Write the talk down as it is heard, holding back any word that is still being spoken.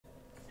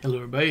Hello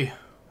everybody,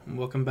 and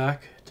welcome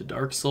back to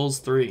Dark Souls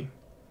 3.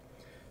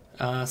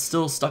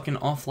 Still stuck in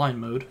offline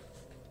mode,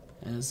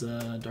 as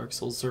Dark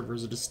Souls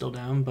servers are just still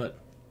down, but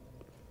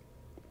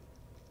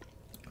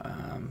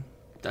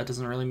that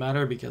doesn't really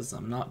matter because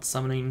I'm not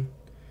summoning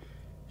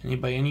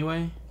anybody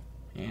anyway,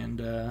 and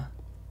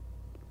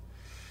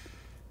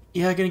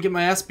yeah, gonna get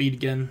my ass beat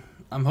again.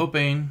 I'm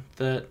hoping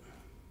that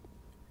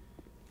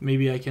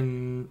maybe I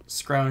can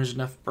scrounge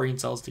enough brain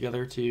cells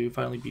together to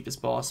finally beat this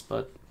boss,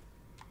 but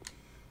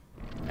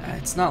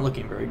it's not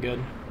looking very good.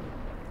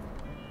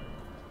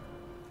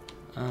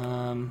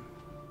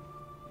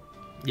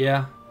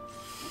 Yeah.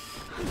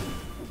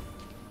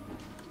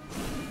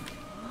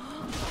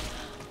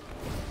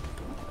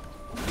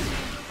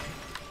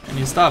 I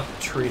need to stop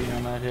trading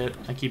on that hit.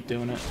 I keep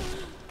doing it.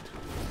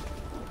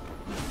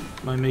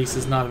 My mace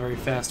is not a very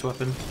fast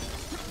weapon.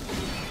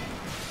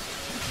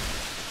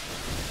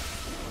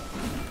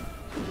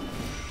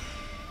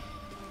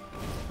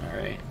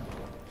 Alright.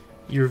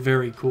 You're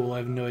very cool. I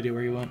have no idea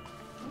where you went.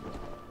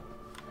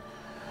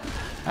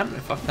 How did I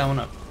fuck that one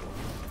up?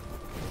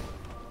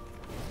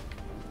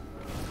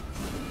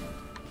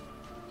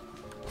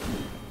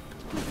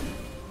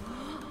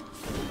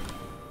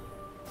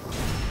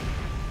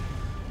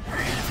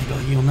 Alright, I think I'll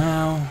heal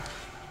now.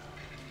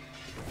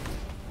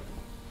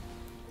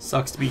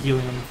 Sucks to be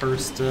healing on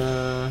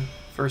the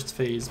first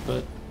phase,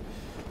 but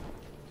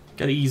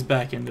gotta ease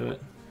back into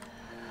it.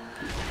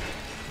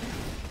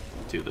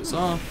 Do this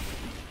off.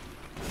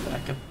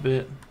 Back up a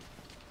bit.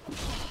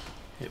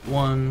 Hit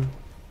one.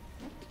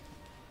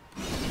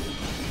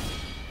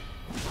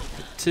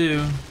 Hit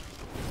two.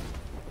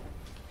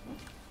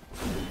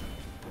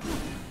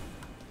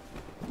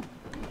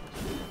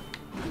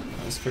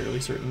 I was fairly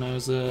certain I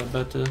was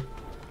about to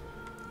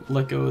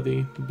let go of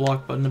the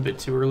block button a bit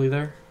too early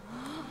there.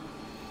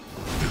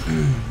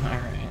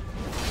 Alright.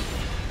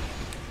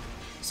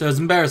 So as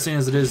embarrassing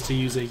as it is to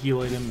use a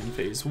heal item in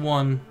phase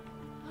 1,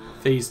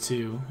 phase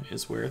 2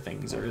 is where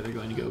things are either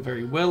going to go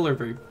very well or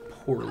very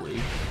poorly.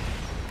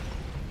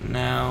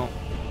 Now,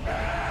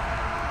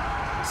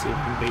 let's see if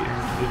I can bait her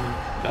into doing a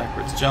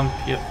backwards jump.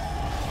 Yep.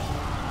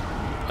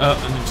 Oh,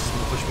 and then she's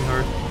gonna push me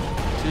hard.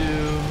 2,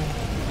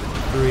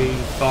 3,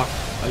 fuck.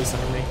 Ice on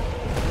me.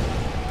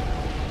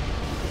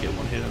 Get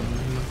one hit on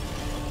him.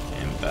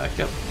 And back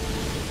up.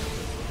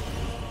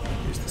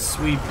 Here's the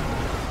sweep.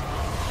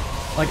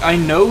 Like, I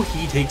know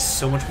he takes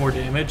so much more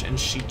damage and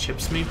she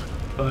chips me,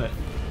 but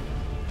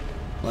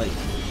like,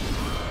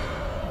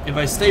 if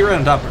I stay right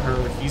on top of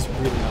her, he's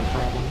really not a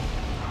problem.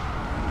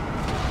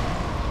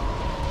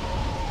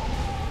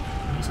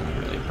 He's not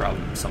really a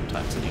problem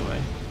sometimes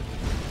anyway.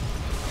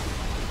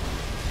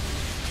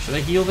 Should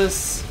I heal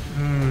this?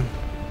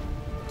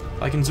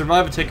 If I can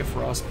survive a tick of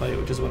frostbite,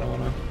 which is what I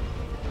want to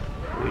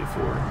wait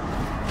for.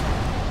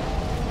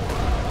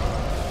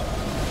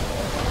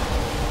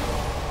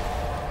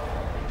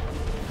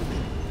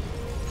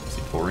 Is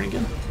he pouring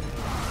again?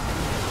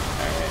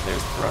 Alright,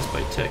 there's the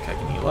frostbite tick. I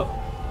can heal up.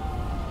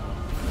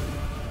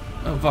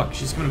 Oh fuck,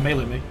 she's gonna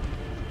melee me.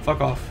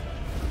 Fuck off.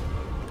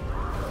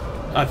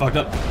 I fucked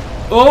up.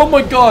 Oh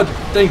my god!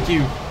 Thank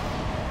you!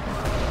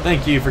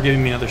 Thank you for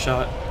giving me another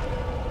shot.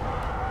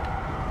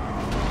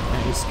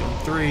 And he's going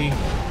 3.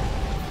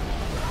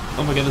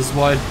 Oh my god, this is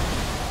wide.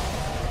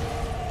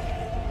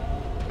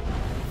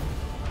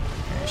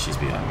 Alright, she's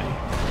behind me.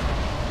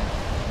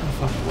 Oh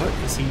fuck, what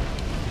is he?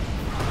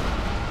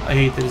 I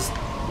hate this.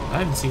 I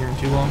haven't seen her in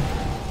too long.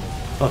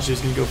 Thought she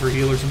was gonna go for a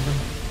heal or something.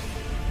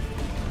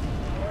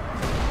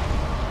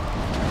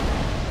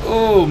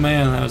 Oh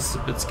man, that was a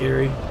bit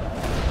scary.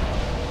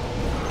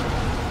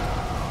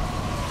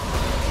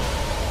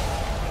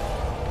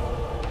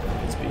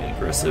 He's being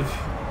aggressive.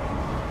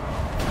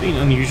 Being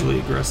unusually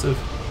aggressive.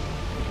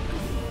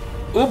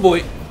 Oh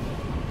boy!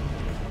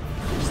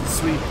 There's the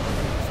sweep.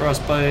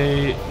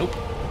 Frostbite. Nope.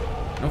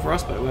 No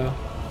frostbite, wow.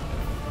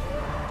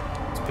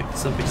 Let's pick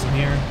this up because I'm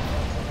here.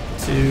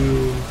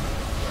 2,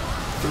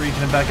 3,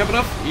 can I back up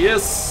enough?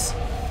 Yes!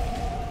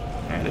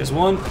 Alright, there's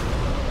 1.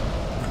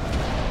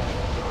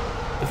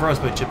 The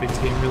frostbite chipping is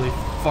getting really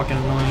fucking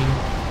annoying.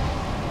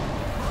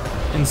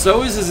 And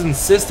so is his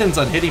insistence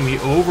on hitting me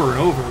over and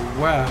over.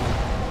 Wow.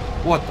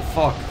 What the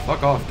fuck?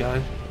 Fuck off,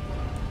 guy.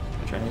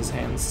 Trying his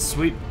hands.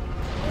 Sweep.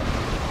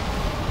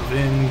 Move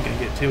in. Gonna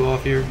get 2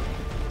 off here.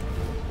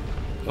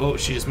 Oh,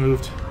 she just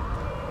moved.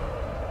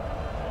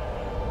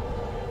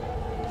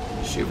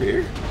 Is she over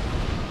here?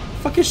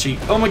 Fuck is she?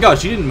 Oh my god,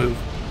 she didn't move.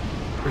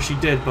 Or she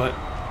did, but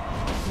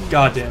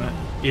god damn it.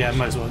 Yeah, I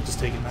might as well have just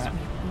taken that.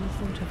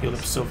 Healed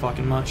up so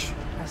fucking much.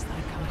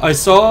 I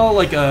saw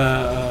like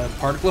a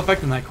particle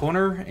effect in that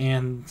corner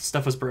and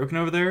stuff was broken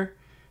over there.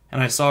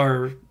 And I saw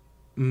her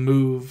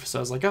move, so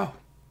I was like, oh.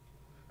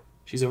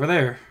 She's over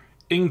there.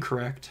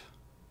 Incorrect.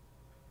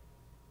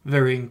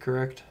 Very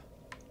incorrect.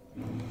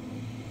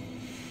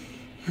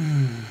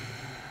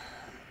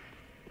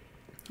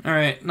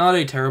 Alright, not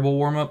a terrible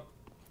warm-up.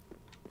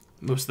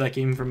 Most of that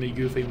came from me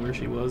goofing where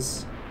she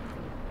was.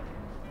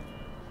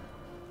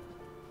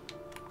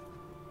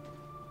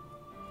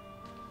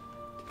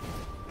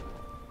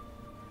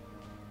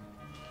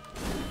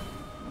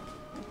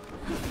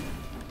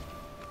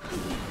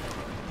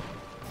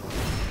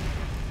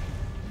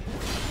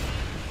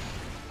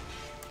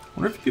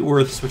 wonder if it'd be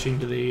worth switching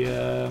to the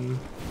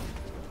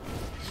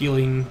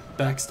healing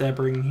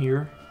backstabbing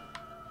here.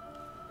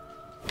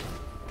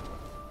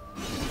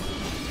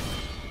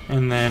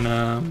 And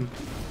then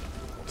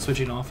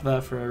switching off of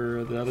that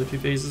for the other two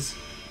phases.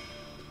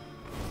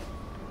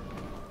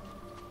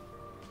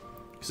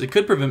 Because it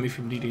could prevent me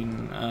from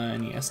needing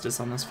any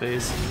Estus on this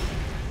phase.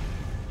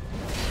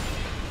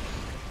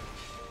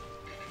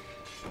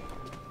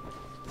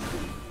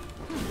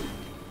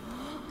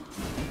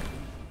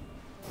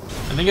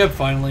 I think I've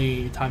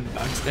finally timed the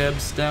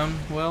backstabs down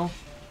well,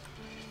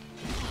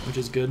 which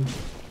is good.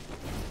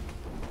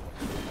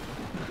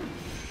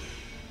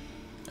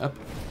 Up.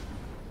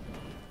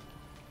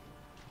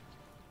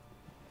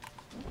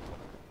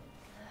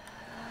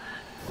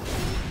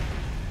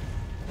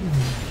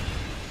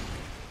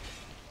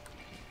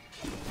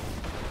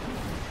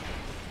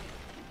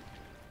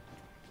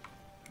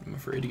 I'm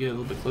afraid to get a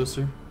little bit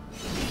closer.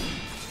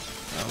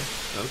 Oh,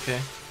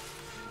 okay.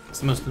 It's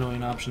the most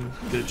annoying option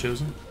I could have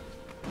chosen.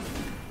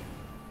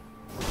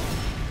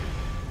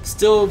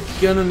 Still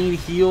gonna need a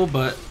heal,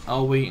 but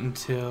I'll wait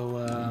until,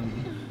 that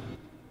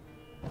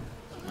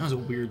was a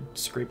weird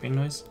scraping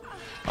noise.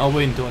 I'll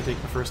wait until I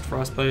take the first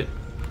frostbite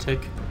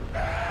tick. Maybe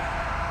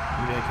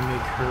I can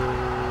make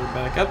her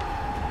back up.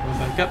 Go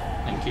back up,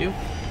 thank you.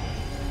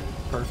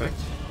 Perfect.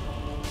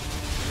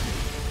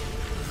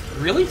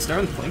 Really?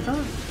 Starting with the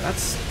flamethrower?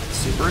 That's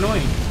super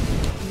annoying.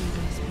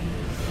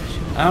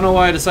 I don't know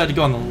why I decided to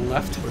go on the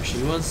left where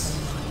she was.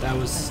 That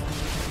was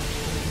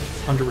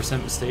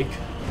 100% mistake.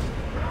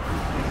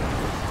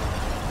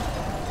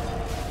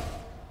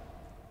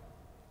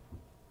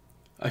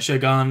 I should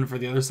have gone for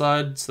the other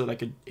side so that I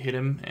could hit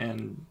him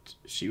and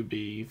she would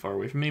be far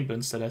away from me, but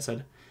instead I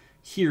said,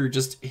 here,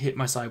 just hit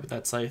my side with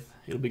that scythe.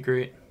 It'll be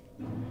great.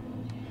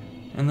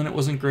 And then it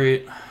wasn't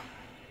great.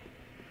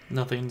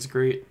 Nothing's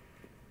great.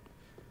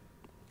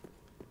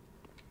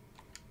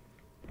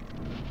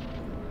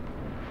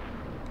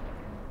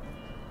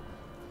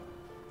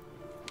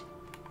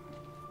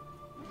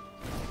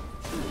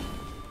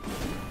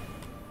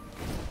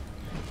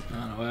 I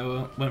don't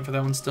know, I went for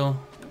that one still.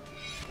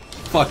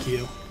 Fuck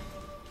you.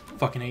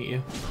 Fucking hate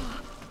you.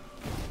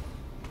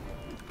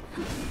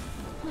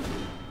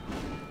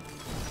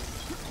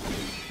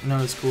 Not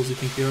as cool as you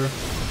think you are.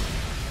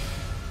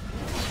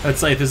 That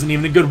scythe isn't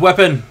even a good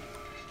weapon!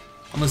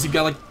 Unless you've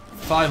got like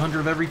 500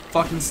 of every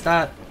fucking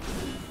stat.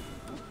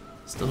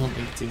 Still don't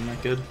think it's even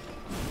that good.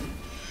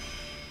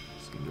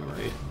 It's gonna go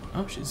right.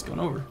 Oh, she's going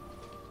over.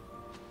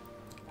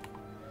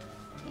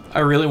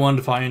 I really wanted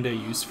to find a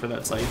use for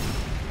that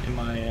scythe in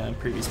my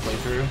previous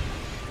playthrough.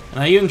 And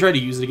I even tried to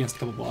use it against a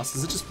couple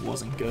bosses, it just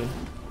wasn't good.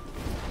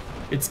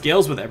 It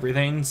scales with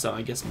everything, so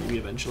I guess maybe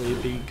eventually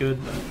it'd be good,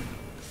 but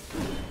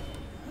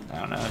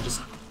I don't know, I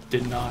just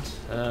did not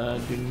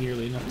do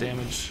nearly enough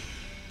damage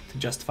to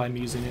justify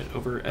me using it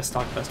over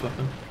S-Stock best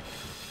weapon.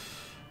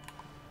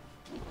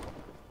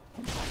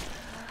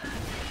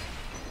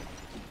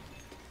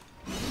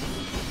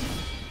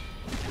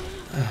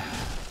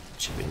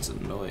 Chipping's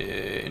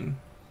annoying.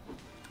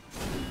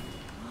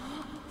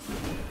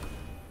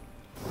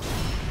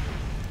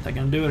 Is that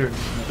gonna do it or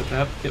another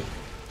tap? Yep.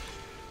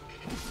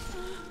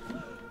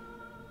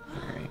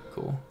 Alright,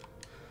 cool.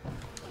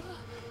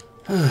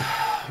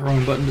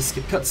 Wrong button to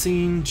skip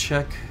cutscene,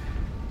 check.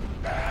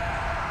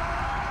 Back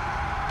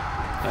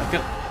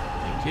up.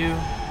 Thank you.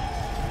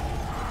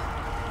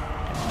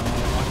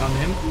 Lock on to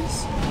him,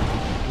 please.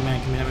 The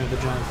man can hit me with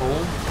a giant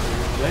pole.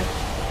 Okay.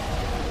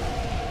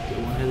 Get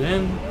one hit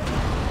in.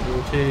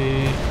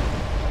 Rotate.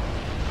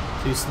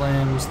 2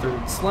 slams,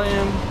 3rd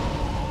slam.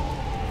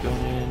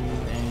 Going in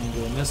and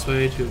going this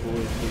way to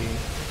avoid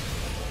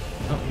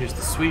the... Oh, here's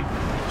the sweep.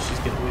 She's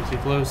getting way too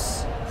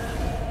close.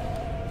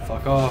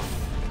 Fuck off.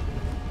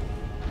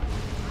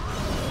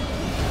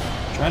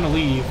 Trying to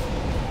leave.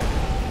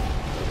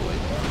 Oh boy.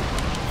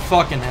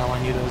 Fucking hell,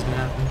 I knew that was gonna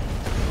happen.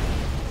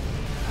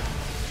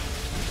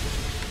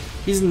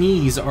 His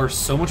knees are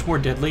so much more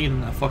deadly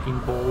than that fucking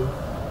bowl.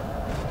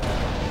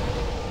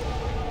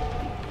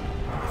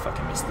 I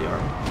fucking missed the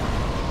arm.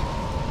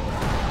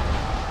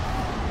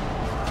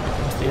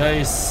 The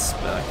ice,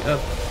 back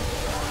up.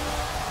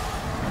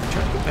 I'm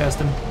trying to go past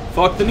him.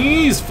 Fuck the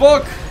knees!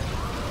 Fuck!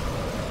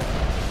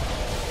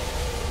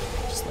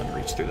 Just let me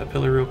reach through that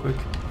pillar real quick.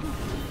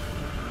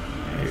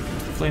 There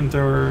comes the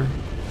flamethrower.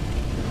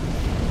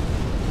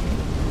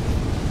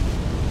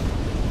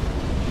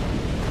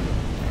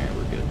 Alright,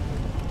 we're good.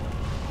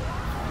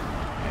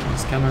 Alright,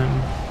 he's coming.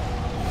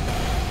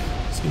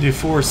 He's gonna do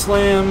 4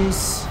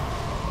 slams.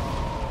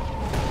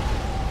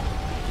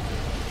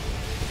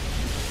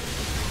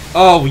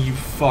 Oh, you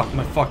fuck,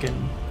 my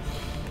fucking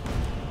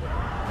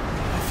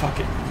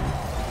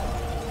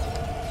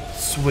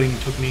swing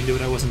took me into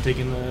it. I wasn't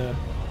taking the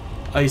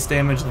ice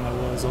damage than I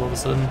was all of a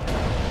sudden.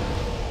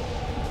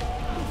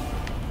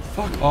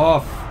 Fuck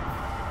off.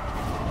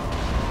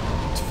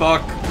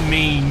 Fuck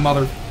me,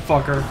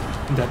 motherfucker.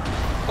 I'm dead.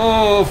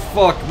 Oh,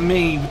 fuck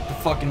me with the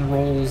fucking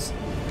rolls.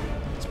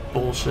 It's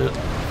bullshit.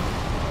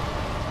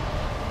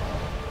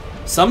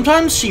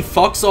 Sometimes she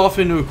fucks off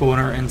into a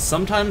corner, and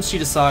sometimes she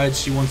decides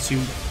she wants to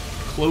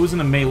close in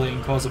a melee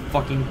and cause a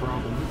fucking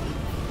problem.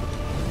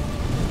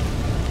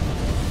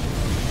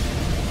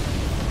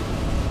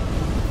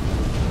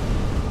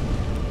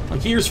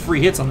 Like, here's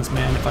free hits on this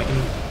man if I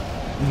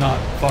can not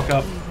fuck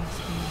up.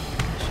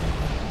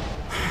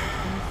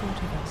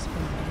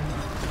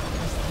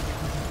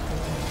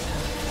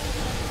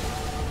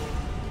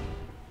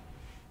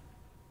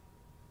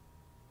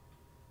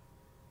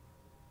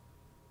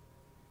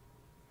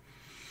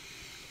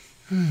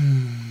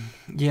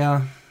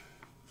 Yeah.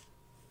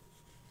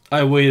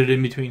 I waited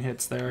in between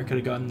hits there. I could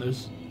have gotten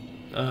those.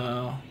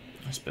 I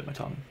spit my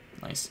tongue.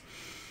 Nice.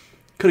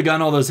 Could have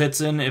gotten all those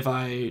hits in if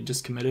I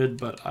just committed,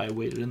 but I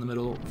waited in the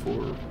middle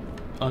for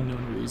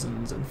unknown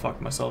reasons and fucked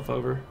myself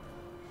over.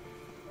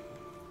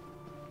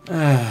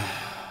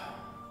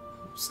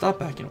 Stop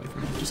backing away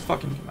from me. Just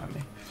fucking come at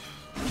me.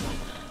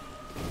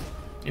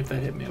 If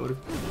that hit me, I would have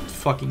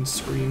fucking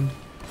screamed.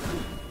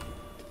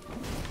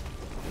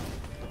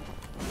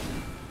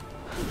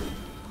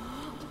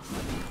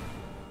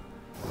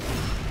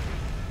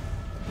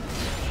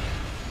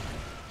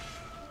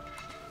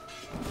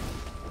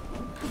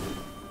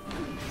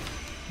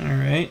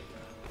 Alright.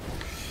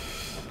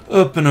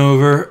 Up and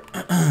over.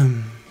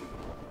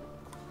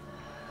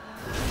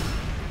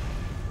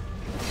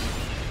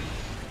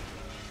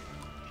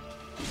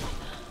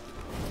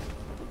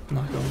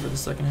 Not going for the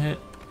second hit.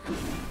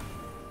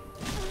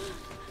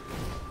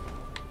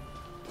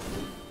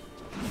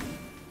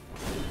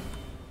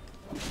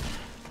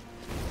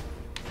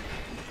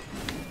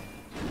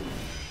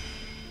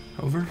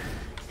 Over.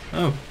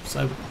 Oh,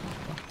 cyber.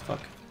 Oh,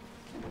 fuck.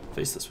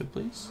 Face this way,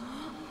 please.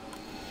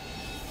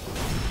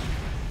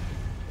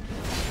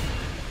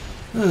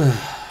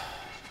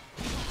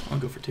 I'll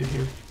go for 2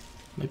 here.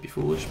 Might be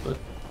foolish, but...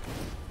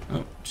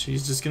 Oh,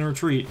 she's just gonna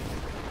retreat.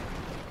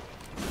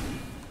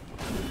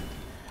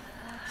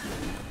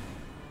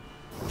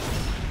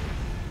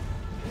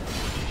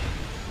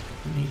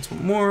 Needs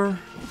one more.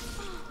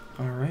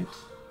 Alright.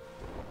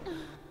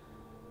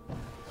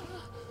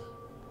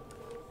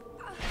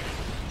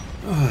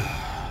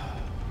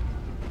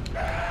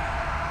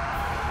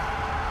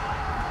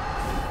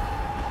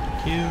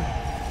 Thank you.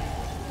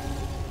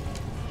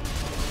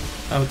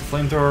 Oh, with the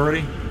flamethrower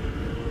already?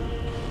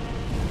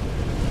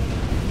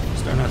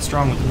 Starting out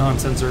strong with the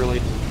nonsense early.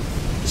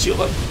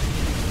 Shield up.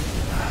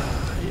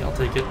 Yeah, I'll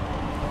take it.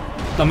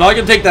 I'm not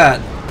gonna take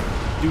that.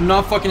 Do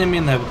not fucking hit me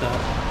in the head with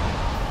that.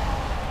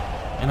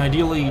 And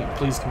ideally,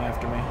 please come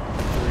after me.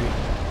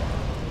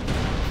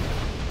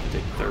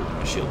 3. Take the 3rd with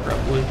my shield,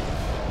 probably.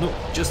 Nope,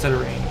 just at a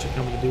range. I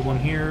can only do 1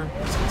 here.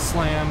 Just gonna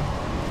slam.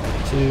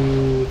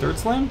 2. 3rd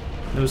slam?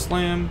 No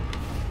slam.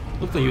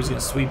 Looked like he was gonna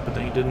sweep, but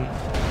then he didn't.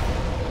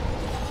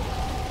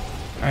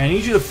 Alright, I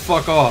need you to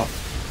fuck off.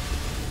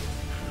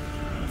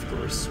 Of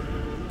course.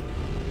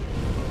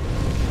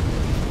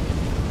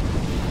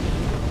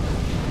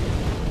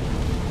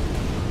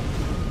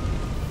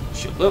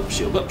 Shield up,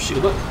 shield up,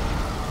 shield up.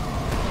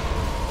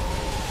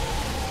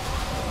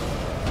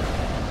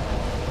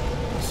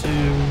 2.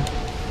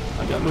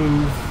 I got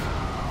move.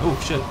 Oh,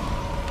 shit.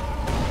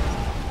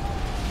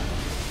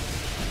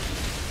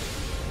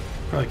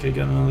 Probably could have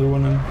gotten another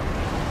one in.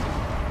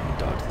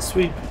 Dodge the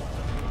sweep.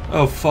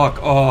 Oh,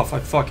 fuck off. I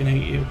fucking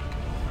hate you.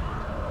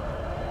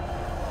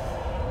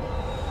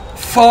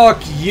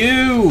 Fuck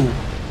you!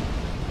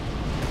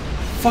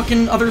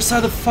 Fucking other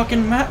side of the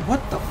fucking map.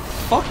 What the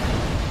fuck?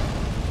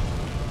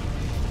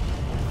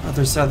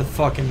 Other side of the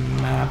fucking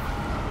map.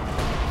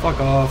 Fuck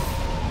off.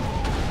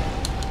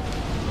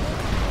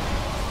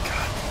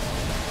 God.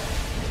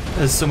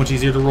 That is so much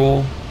easier to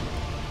roll.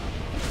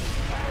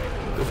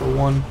 Go for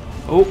 1.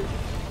 Oh.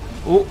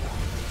 Oh.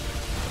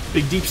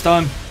 Big deeps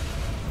time.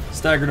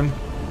 Staggered him.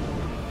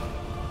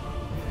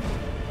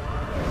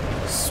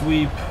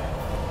 Sweep.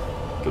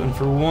 Going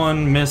for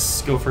 1,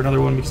 miss. Go for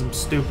another one because I'm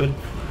stupid.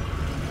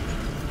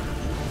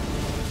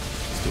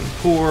 Just doing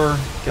poor.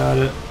 Got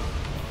it.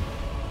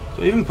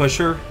 Do I even push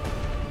her?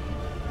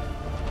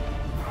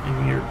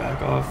 Even here,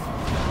 back off.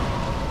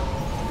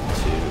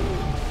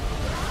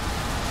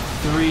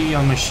 2, 3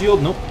 on my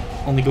shield. Nope.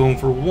 Only going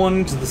for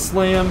 1 to the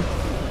slam.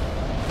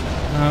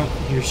 No,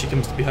 here she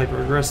comes to be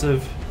hyper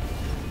aggressive.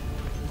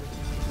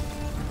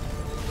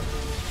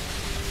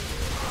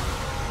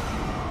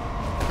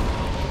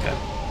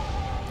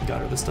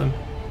 Got her this time.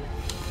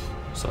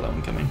 Saw that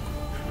one coming.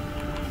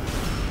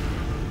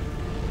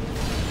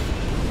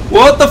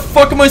 What the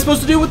fuck am I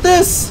supposed to do with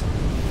this?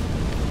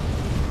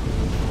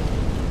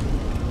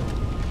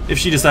 If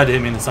she decided to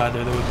hit me in the side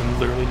there would have been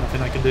literally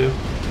nothing I could do.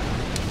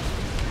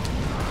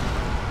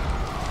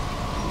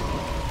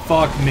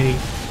 Fuck me.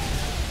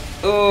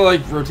 Oh, I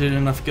rotated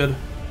enough good.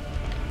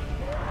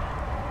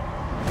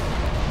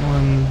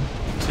 1,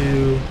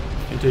 2.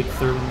 Can take the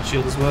 3rd on the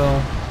shield as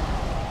well.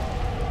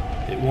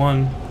 Hit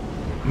 1.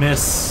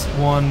 Miss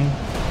 1.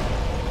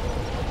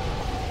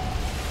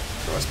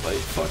 Frostbite,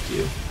 fuck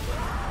you.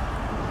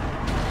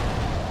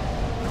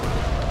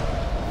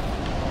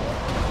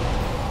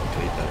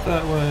 Rotate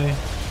that way.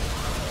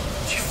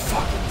 Would you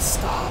fucking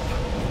stop?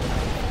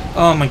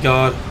 Oh my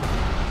god.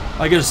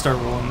 I gotta start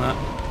rolling that.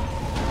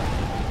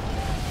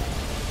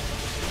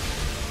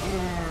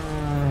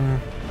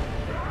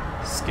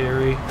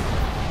 Scary.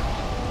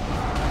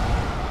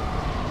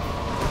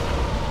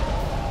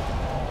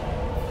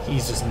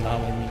 He's just not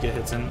letting me get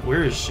hits in.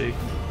 Where is she?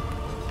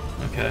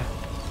 Okay.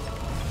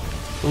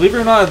 Believe it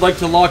or not, I'd like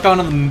to lock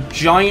onto the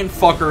giant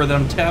fucker that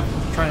I'm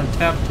trying to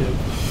tap to.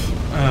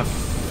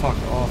 Fuck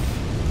off.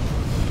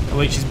 Oh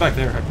wait, she's back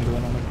there. I can go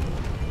in on her.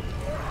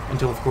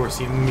 Until, of course,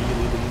 he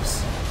immediately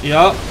leaves.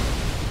 Yup.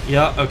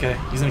 Yeah, okay.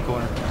 He's in a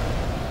corner.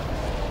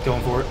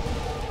 Going for it.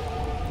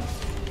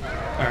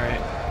 Alright.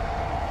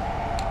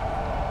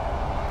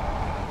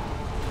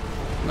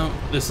 No,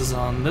 this is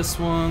on this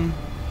one.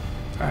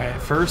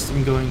 Alright, first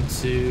I'm going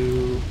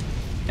to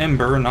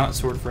Ember, not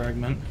Sword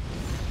Fragment.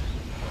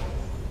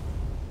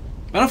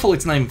 I don't feel like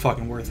it's not even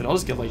fucking worth it. I'll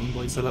just get Lightning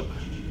Blade set up.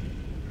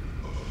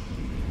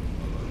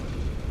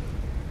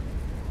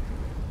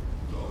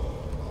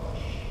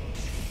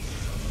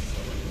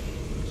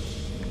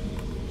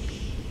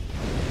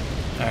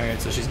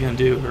 Alright, so she's gonna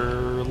do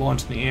her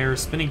launch in the air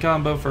spinning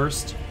combo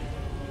first.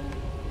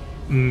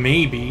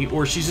 Maybe.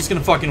 Or she's just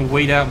gonna fucking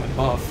wait out my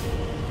buff.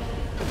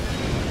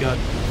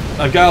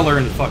 I've gotta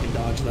learn to fucking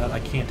dodge that. I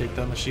can't take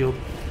down the shield.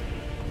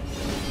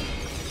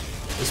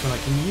 This one I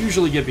can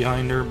usually get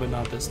behind her, but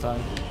not this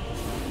time.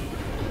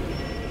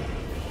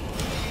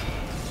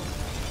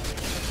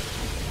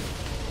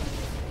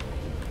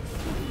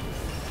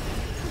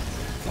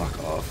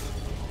 Fuck off.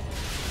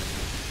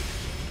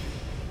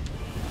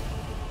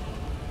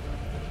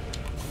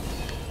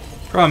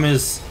 Problem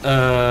is,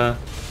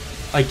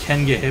 I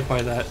can get hit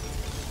by that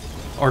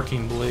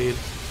arcane blade.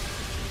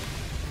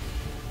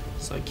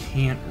 So I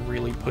can't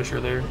really push her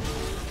there.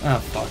 Ah,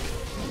 fuck.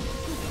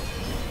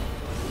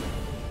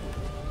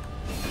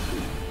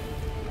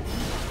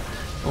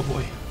 Oh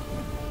boy.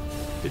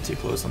 Bit too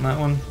close on that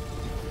one.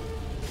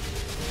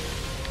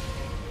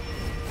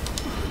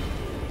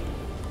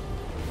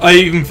 I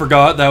even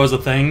forgot that was a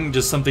thing.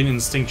 Just something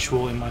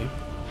instinctual in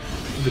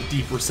the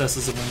deep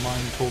recesses of my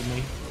mind told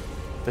me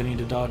that I need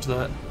to dodge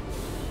that.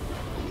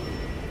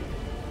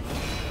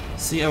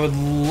 See, I would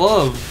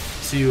love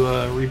to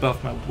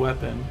rebuff my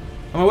weapon.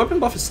 Oh, my weapon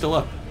buff is still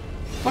up.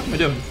 What the fuck am I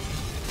doing?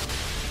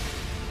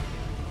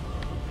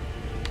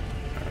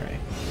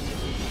 Alright.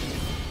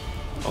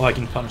 Oh, I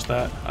can punch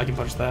that. I can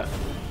punch that.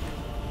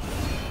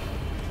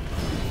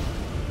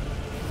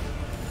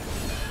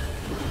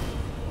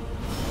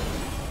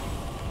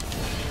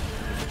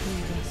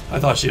 I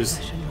thought she was...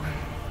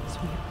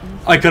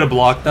 I could have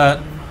blocked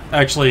that.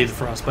 Actually, the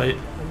frostbite.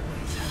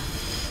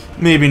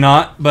 Maybe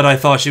not, but I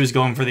thought she was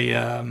going for the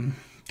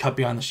cut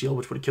beyond the shield,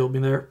 which would have killed me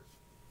there.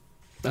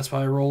 That's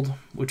why I rolled,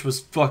 which was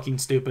fucking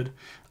stupid.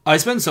 I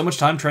spent so much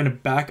time trying to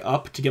back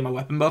up to get my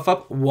weapon buff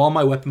up while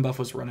my weapon buff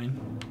was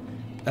running.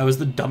 That was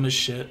the dumbest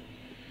shit.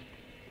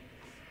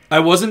 I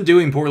wasn't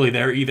doing poorly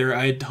there either.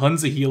 I had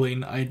tons of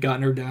healing. I had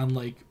gotten her down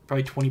like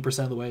probably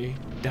 20% of the way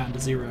down to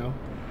 0.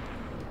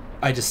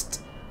 I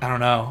don't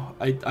know.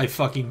 I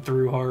fucking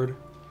threw hard.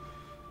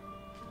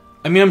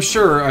 I mean, I'm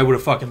sure I would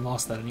have fucking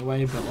lost that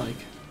anyway, but like...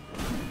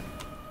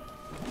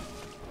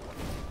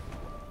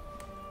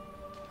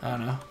 I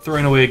don't know.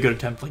 Throwing away a good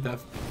attempt like that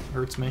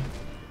hurts me.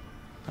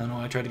 I don't know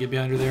why I tried to get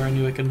behind her there. I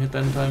knew I couldn't hit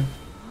that in time.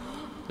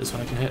 This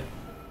one I can hit.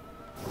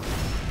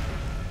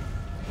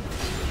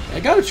 I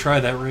gotta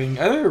try that ring.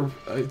 Either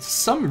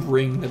some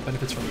ring that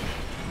benefits from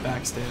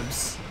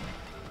backstabs.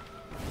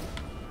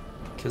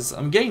 Because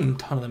I'm getting a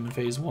ton of them in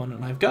phase 1,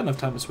 and I've got enough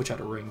time to switch out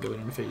a ring going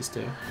into phase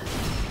 2.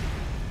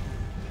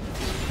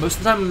 Most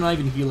of the time I'm not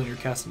even healing or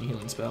casting a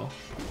healing spell.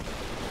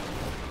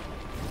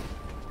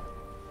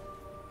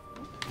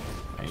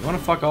 Right, you wanna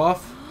fuck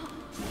off?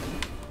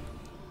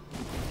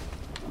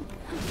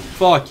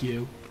 Fuck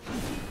you.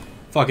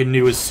 Fucking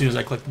knew as soon as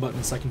I clicked the button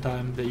the second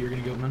time that you were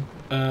gonna go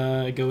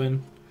in. Go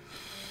in.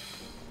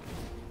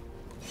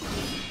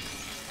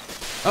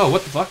 Oh,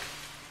 what the fuck?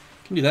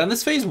 Can do that in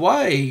this phase?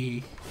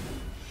 Why?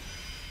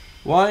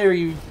 Why are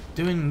you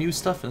doing new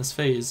stuff in this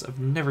phase? I've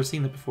never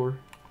seen that before.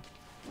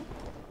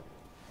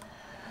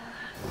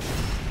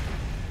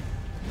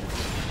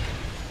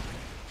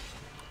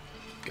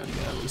 Gotta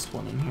get at least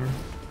one in here.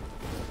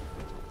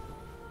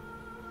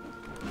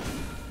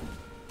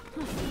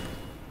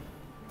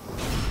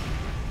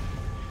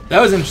 That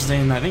was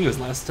interesting. I think it was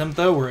last attempt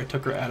though, where I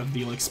took her out of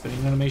the like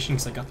spinning animation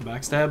because I got the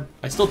backstab.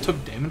 I still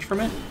took damage from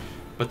it,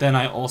 but then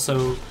I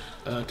also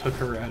took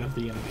her out of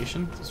the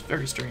animation. It's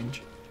very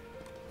strange.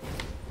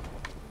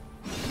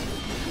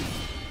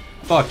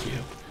 Fuck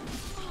you.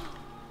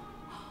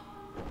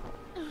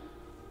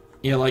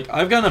 Yeah, like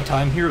I've got enough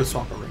time here to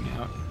swap a ring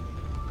out.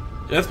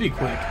 It has to be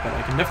quick, but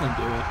I can definitely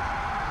do it.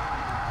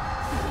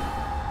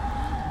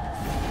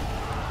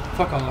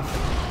 Fuck off.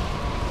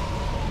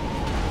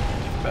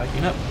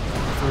 Backing up.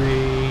 3, 4.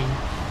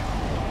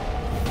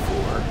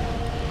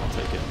 I'll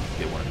take it.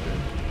 Get one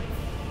good.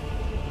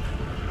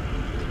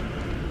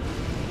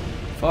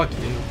 Fuck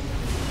you.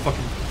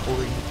 Fucking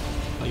pouring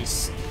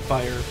ice,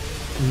 fire,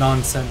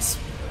 nonsense.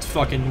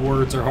 Fucking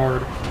words are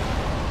hard.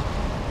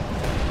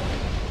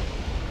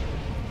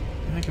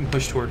 I can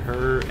push toward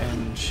her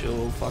and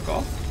she'll fuck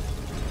off.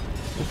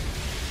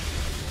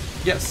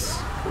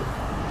 Yes. Cool.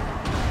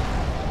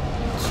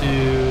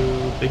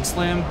 2, big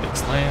slam,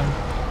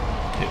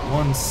 hit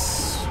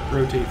once,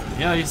 rotate from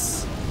the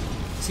ice.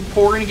 Is he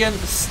pouring again?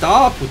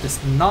 Stop with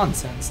this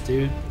nonsense,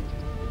 dude.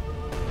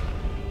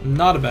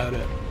 Not about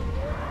it.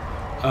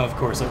 Oh, of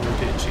course I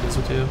rotate, she does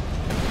it too.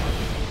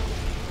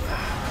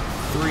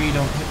 3,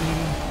 don't hit me.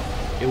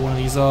 Get one of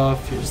these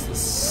off. Here's the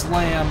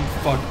slam.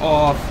 Fuck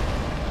off.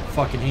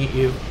 Fucking hate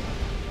you. 2,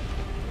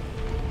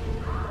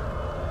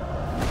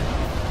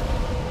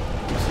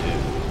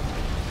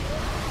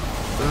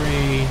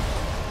 3.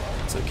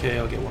 It's okay,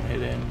 I'll get one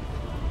hit in.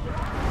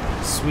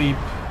 Sweep.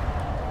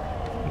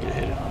 Get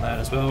hit in on that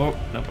as well. Oh,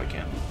 nope, I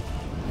can't.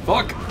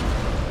 Fuck!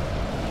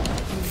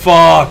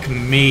 Fuck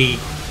me!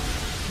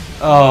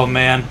 Oh,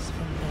 man.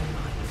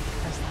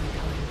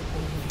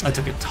 I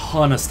took a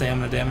ton of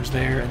stamina damage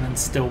there and then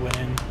still went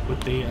in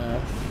with the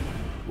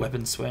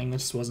weapon swing. That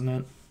just wasn't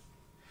it.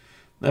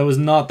 That was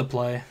not the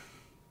play.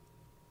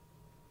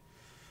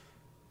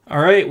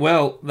 Alright,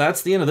 well,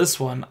 that's the end of this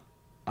one.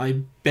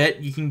 I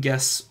bet you can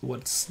guess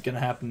what's going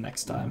to happen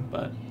next time,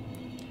 but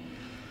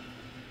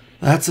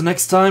that's a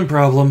next time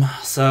problem.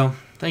 So,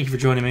 thank you for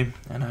joining me,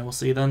 and I will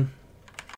see you then.